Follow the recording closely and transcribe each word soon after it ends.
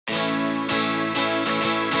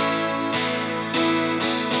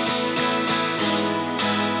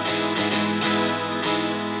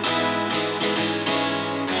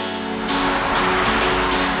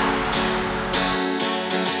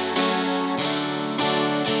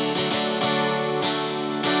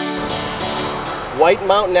White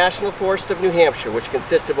Mountain National Forest of New Hampshire, which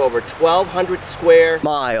consists of over 1,200 square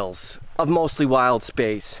miles of mostly wild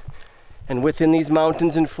space. And within these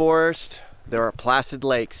mountains and forest, there are placid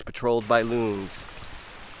lakes patrolled by loons,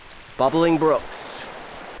 bubbling brooks.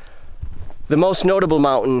 The most notable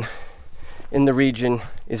mountain in the region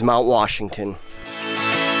is Mount Washington.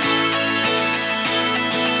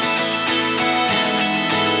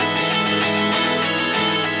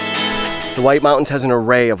 The White Mountains has an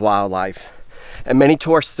array of wildlife, and many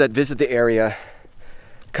tourists that visit the area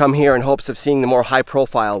come here in hopes of seeing the more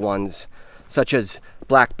high-profile ones, such as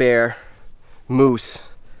black bear, moose,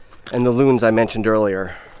 and the loons I mentioned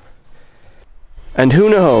earlier. And who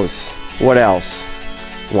knows what else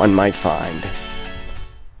one might find.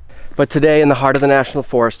 But today, in the heart of the National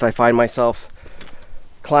Forest, I find myself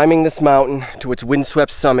climbing this mountain to its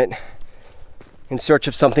windswept summit in search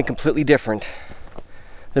of something completely different.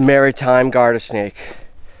 The Maritime Garter snake.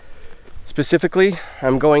 Specifically,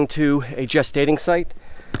 I'm going to a gestating site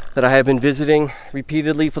that I have been visiting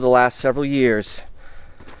repeatedly for the last several years.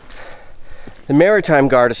 The Maritime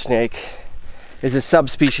Garter snake is a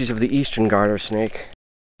subspecies of the eastern garter snake.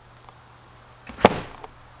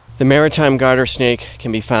 The Maritime Garter snake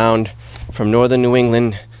can be found from northern New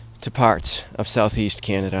England to parts of southeast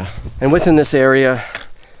Canada. And within this area,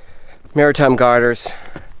 Maritime Garters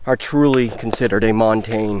are truly considered a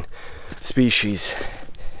montane species.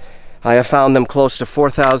 I have found them close to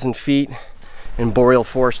 4,000 feet in boreal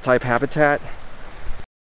forest type habitat.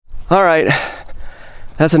 All right,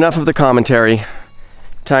 that's enough of the commentary.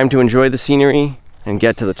 Time to enjoy the scenery and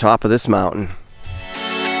get to the top of this mountain.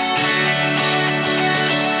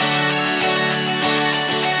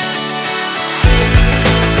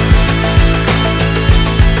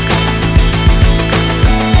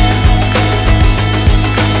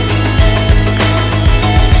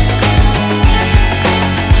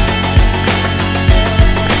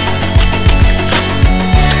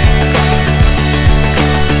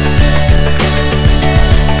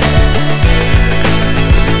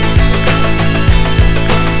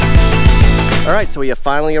 Alright, so we have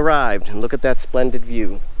finally arrived, and look at that splendid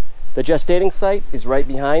view. The gestating site is right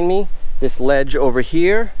behind me. This ledge over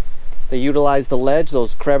here, they utilize the ledge,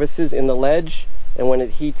 those crevices in the ledge, and when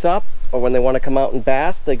it heats up, or when they want to come out and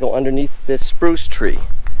bask, they go underneath this spruce tree.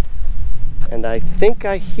 And I think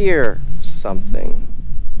I hear something.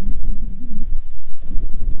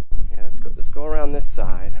 Yeah, let's go around this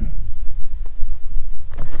side.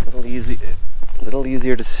 A little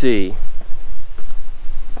easier to see.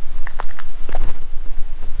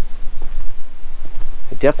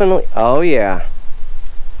 Definitely, oh yeah.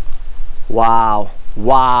 Wow,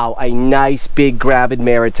 wow, a nice big gravid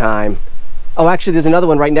maritime. Oh, actually there's another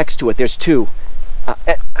one right next to it. There's two.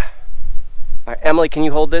 Emily, can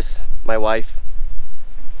you hold this? My wife.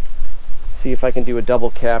 See if I can do a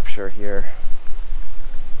double capture here.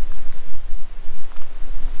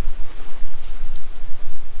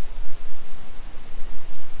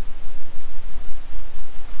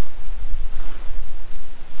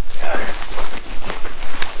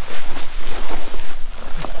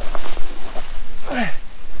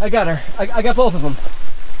 I got her. I got both of them.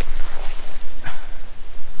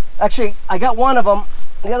 Actually, I got one of them.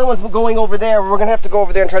 The other one's going over there. We're gonna have to go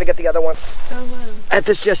over there and try to get the other one. Oh, wow. At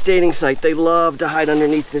this gestating site, they love to hide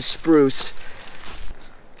underneath this spruce.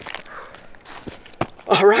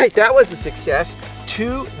 All right, that was a success.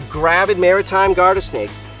 2 gravid Maritime Garter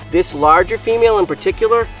snakes. This larger female in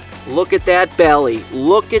particular, look at that belly.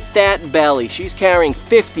 Look at that belly. She's carrying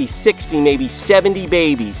 50, 60, maybe 70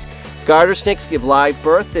 babies. Garter snakes give live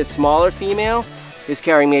birth. This smaller female is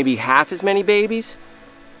carrying maybe half as many babies.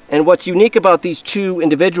 And what's unique about these two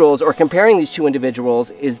individuals, or comparing these two individuals,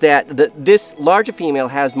 is that this larger female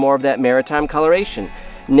has more of that maritime coloration.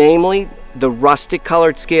 Namely, the rustic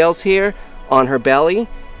colored scales here on her belly,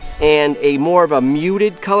 and a more of a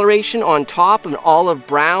muted coloration on top, an olive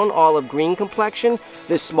brown, olive green complexion.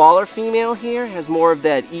 This smaller female here has more of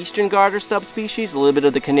that eastern garter subspecies, a little bit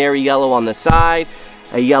of the canary yellow on the side,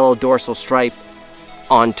 a yellow dorsal stripe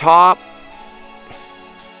on top.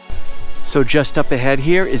 So just up ahead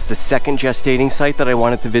here is the second gestating site that I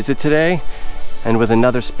wanted to visit today, and with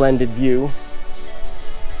another splendid view.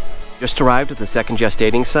 Just arrived at the second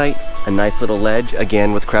gestating site, a nice little ledge,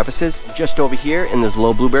 again with crevices. Just over here in those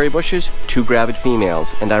low blueberry bushes, 2 gravid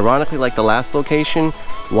females. And ironically, like the last location,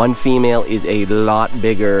 one female is a lot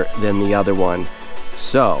bigger than the other one.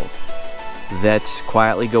 So let's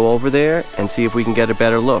quietly go over there and see if we can get a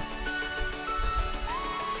better look.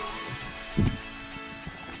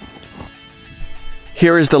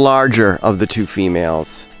 Here is the larger of the 2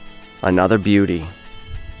 females, another beauty.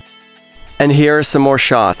 And here are some more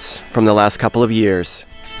shots from the last couple of years.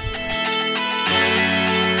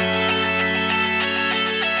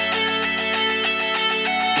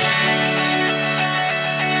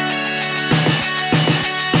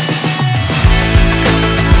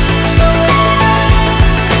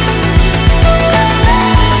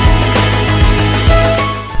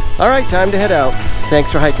 All right, time to head out.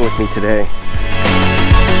 Thanks for hiking with me today.